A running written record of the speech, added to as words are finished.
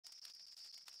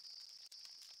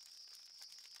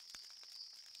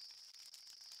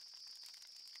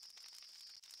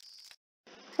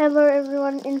Hello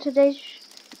everyone, in today's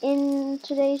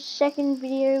second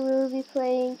video we will be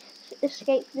playing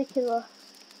Escape the Killer.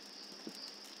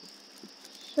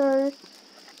 So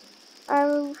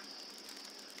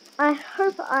I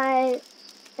hope I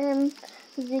am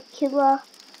the killer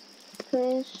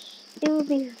because it will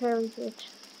be very good.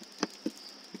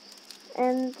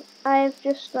 And I've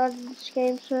just started this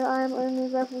game, so I'm only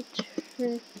level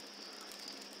 2.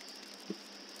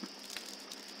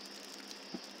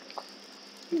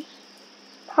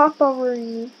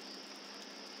 Pepperoni.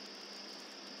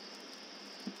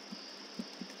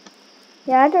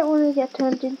 Yeah, I don't want to get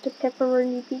turned into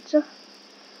pepperoni pizza.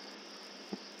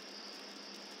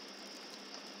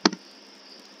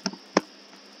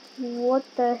 What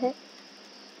the heck?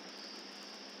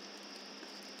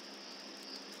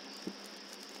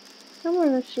 I'm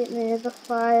gonna sit near the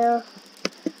fire.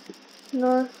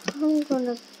 No, I'm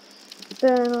gonna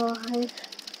burn alive.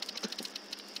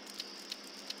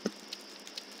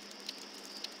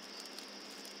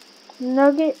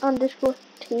 Nugget underscore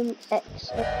team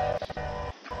XX.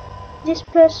 This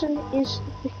person is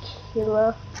the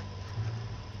killer.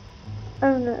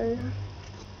 Oh no.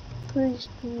 Please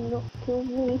do not kill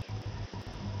me.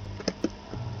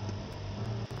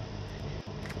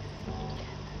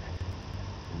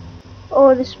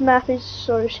 Oh, this map is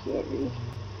so scary.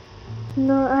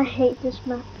 No, I hate this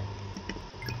map.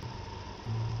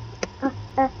 Ah,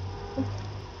 ah.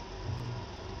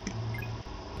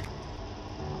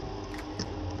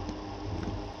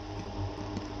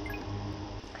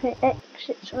 Okay,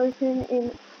 exits open in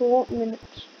 4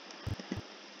 minutes.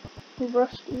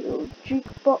 Rusty old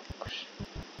jukebox.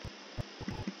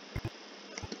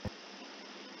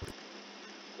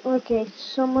 Okay,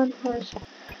 someone has...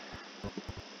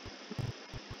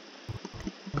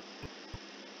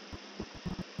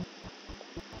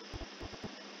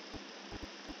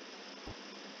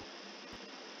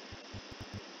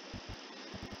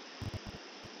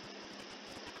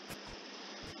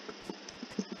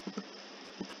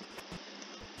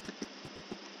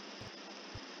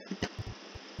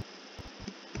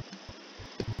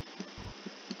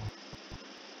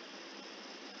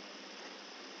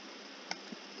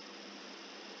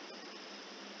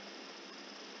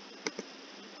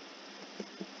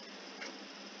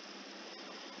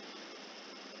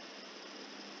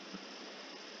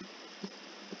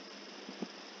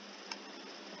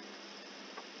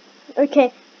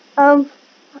 Okay, I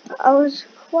was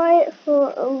quiet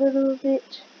for a little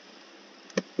bit.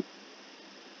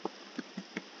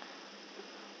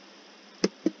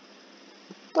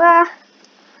 Ah!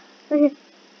 Okay,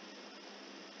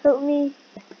 help me.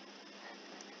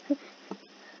 I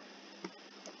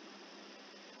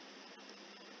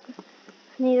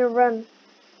need to run.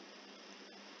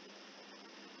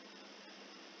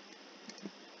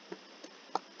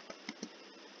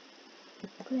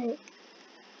 Wait.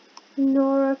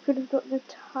 No, I could have got the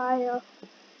tire.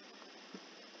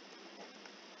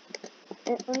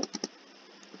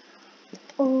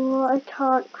 Oh, I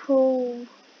can't crawl.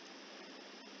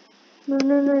 No,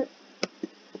 no, no.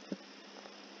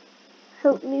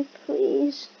 Help me,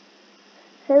 please.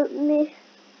 Help me.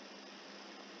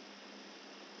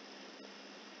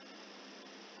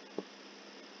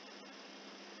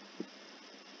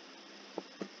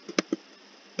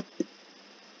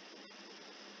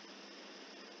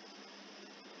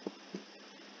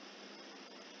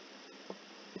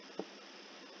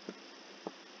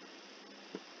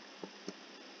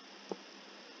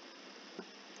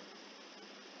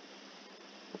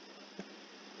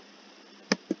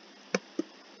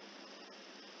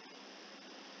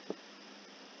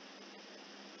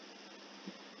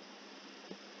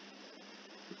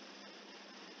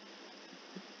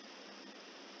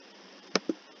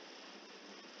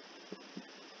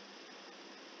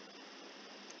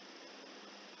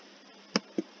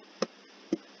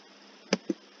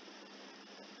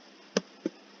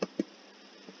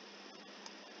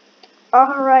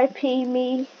 R.I.P.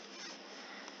 me.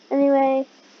 Anyway,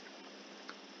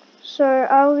 so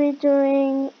I'll be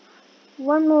doing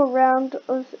one more round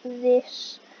of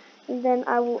this, and then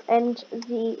I will end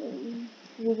the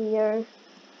video.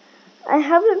 I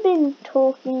haven't been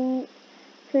talking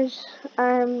because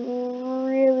I'm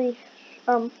really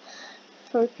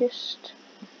focused,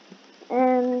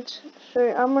 and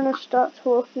so I'm gonna start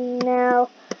talking now.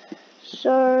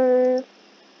 So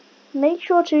make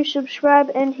sure to subscribe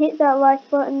and hit that like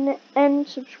button and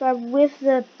subscribe with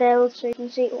the bell so you can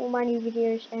see all my new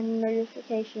videos and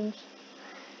notifications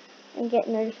and get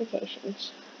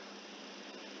notifications.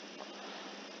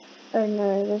 Oh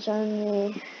no, there's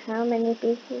only how many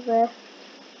people there?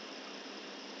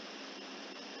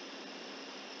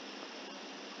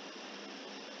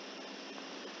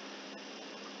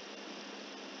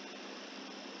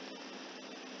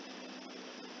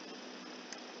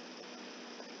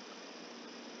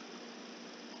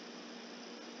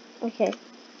 Okay.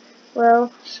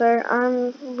 Well, so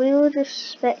we'll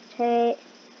just spectate.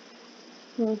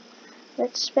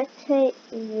 Let's spectate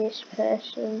this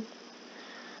person.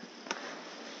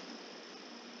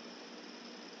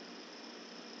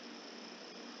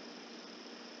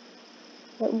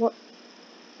 Wait, what?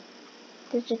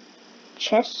 There's a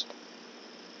chest.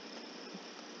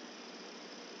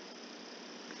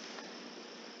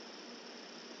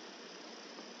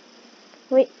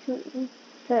 Wait,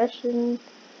 person.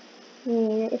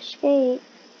 Escape.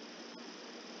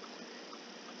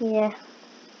 Yeah.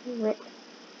 Rip.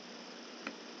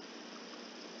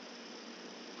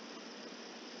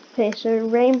 Okay, so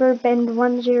Rainbow Bend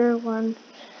 101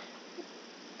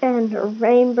 and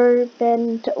Rainbow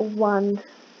Bend 1.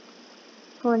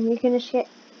 Come on, you can escape.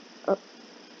 Oh,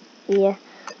 yeah.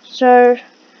 So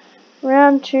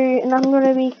round 2, and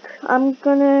I'm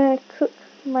gonna cook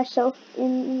myself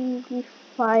in the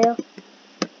fire.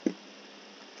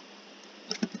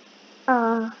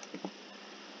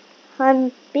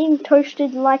 I'm being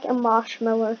toasted like a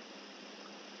marshmallow.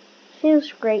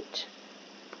 Feels great.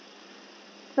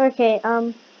 Okay,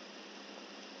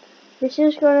 this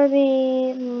is gonna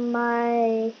be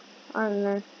my, I don't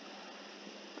know,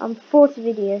 4th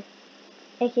video,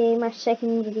 aka my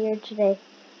 2nd video today.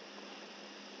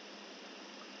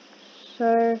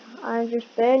 So, I'm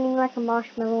just burning like a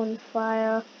marshmallow on the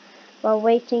fire while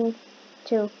waiting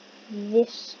till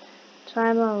this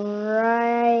timer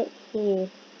right here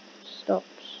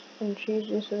stops and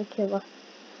chooses the killer.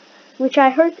 Which I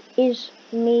hope is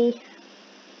me,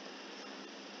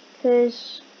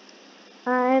 because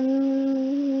I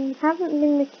haven't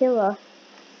been the killer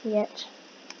yet.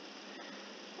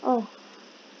 Oh,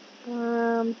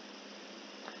 and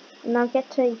I'll get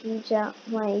to use out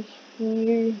my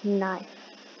new knife.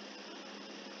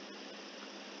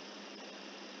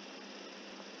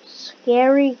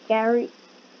 Scary Gary.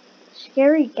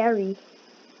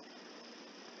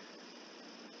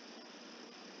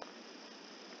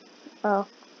 Oh,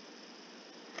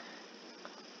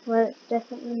 well, it's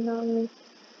definitely not me.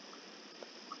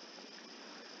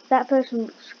 That person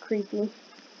looks creepy.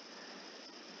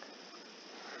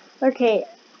 Okay,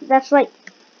 that's like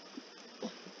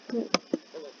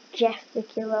Jeff the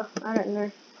Killer. I don't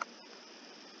know.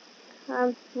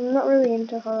 I'm not really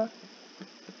into horror.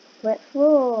 Wet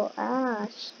floor. Ah,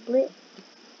 split.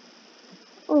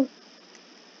 Oh.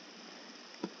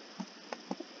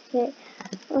 Okay,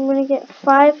 I'm gonna get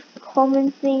 5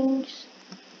 common things.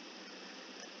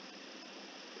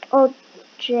 Oh,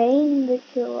 Jane the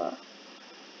Killer.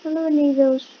 I never knew there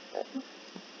was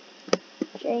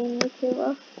Jane the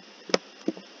Killer.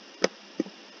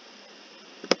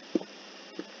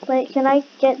 Wait, can I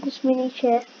get this mini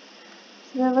chair? Is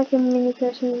there like a mini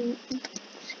person in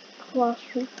this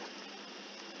classroom?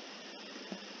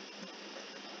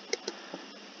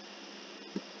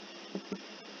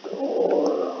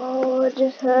 Oh, I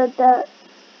just heard that.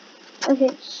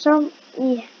 Okay,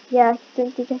 yeah, I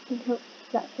don't think I can help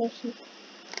that person.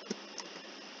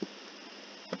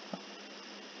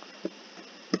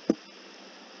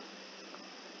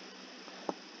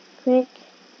 Quick.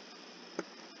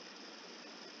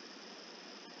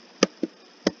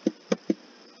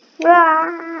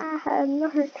 Ah,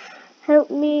 no, help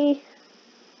me.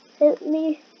 Help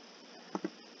me.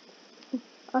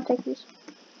 I'll take this.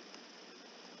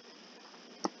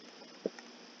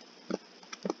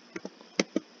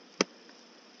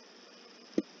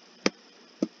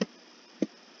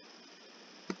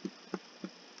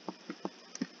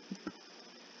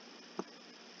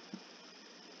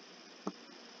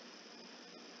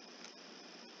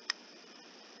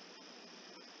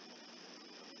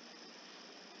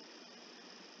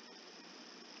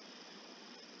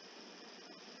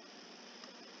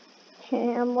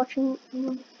 Okay, I'm watching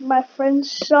my friends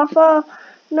suffer.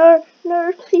 No,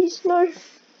 no, please, no.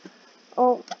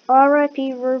 Oh,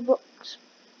 R.I.P. Roblox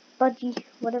Budgie,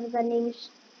 whatever that name is.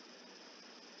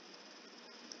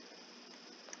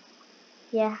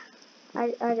 Yeah,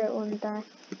 I don't want to die.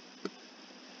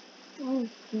 Oh,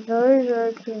 those are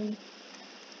okay.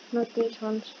 Not these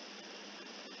ones.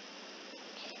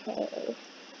 Okay.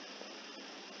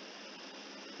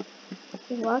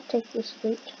 Well, I'll take this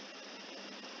loot.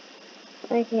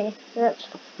 Okay, so that's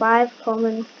 5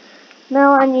 common.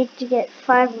 Now I need to get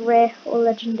 5 rare or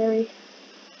legendary.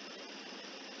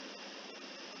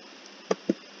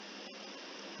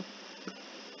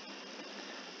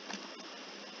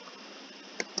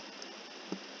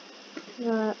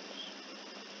 No, that's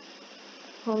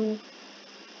common.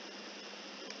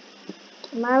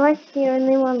 Am I like the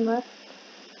only one left?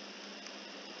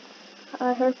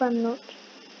 I hope I'm not.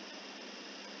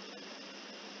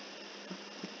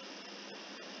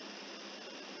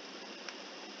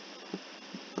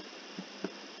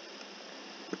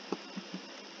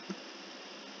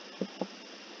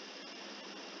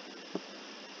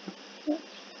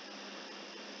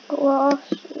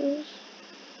 glasses.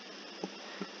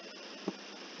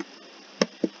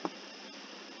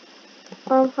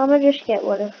 I'm gonna just get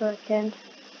whatever I can.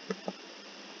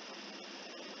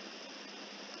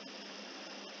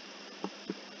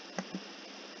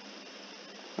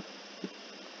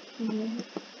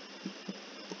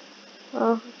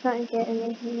 Oh, I can't get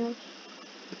anything else.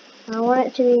 I want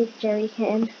it to be a jerry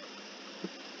can.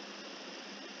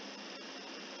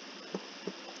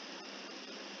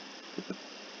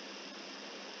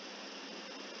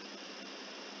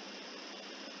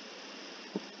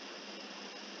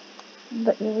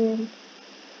 But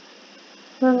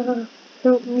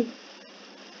help me.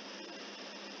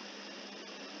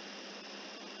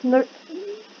 Nope.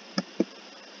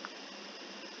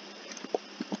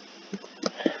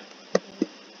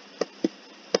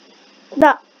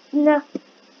 No.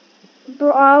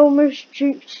 Bro, I almost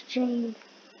juked Jane.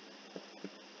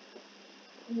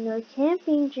 No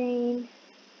camping, Jane.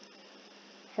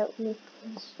 Help me,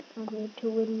 please. I need to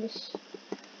win this.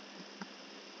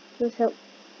 Please help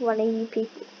one of you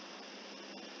people.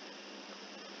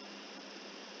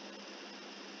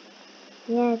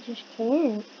 Yeah, I just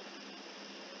can't.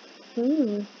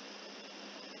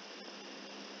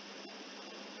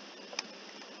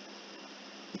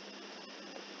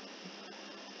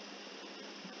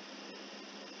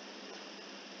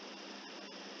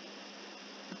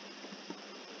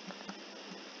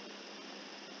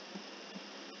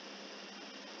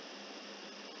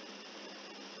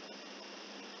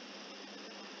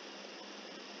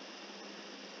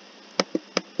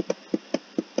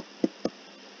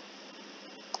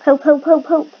 Help, help, help,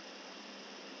 help.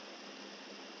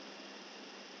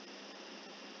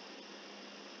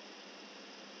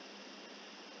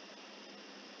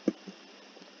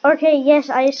 Okay, yes,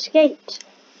 I escaped.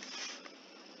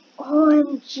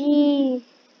 OMG.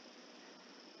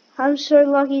 I'm so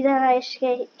lucky that I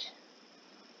escaped.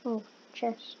 Oh,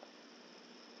 chest.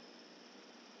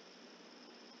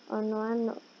 Oh no, I'm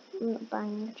not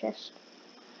buying the chest.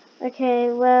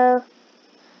 Okay, well,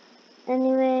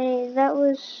 anyway, that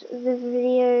was the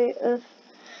video of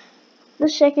the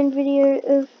second video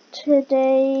of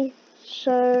today.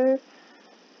 So,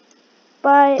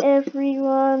 bye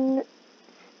everyone,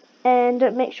 and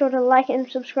make sure to like and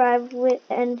subscribe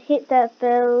and hit that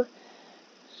bell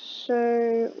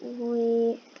so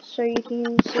you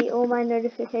can see all my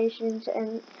notifications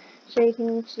and so you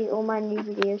can see all my new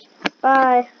videos.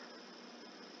 Bye.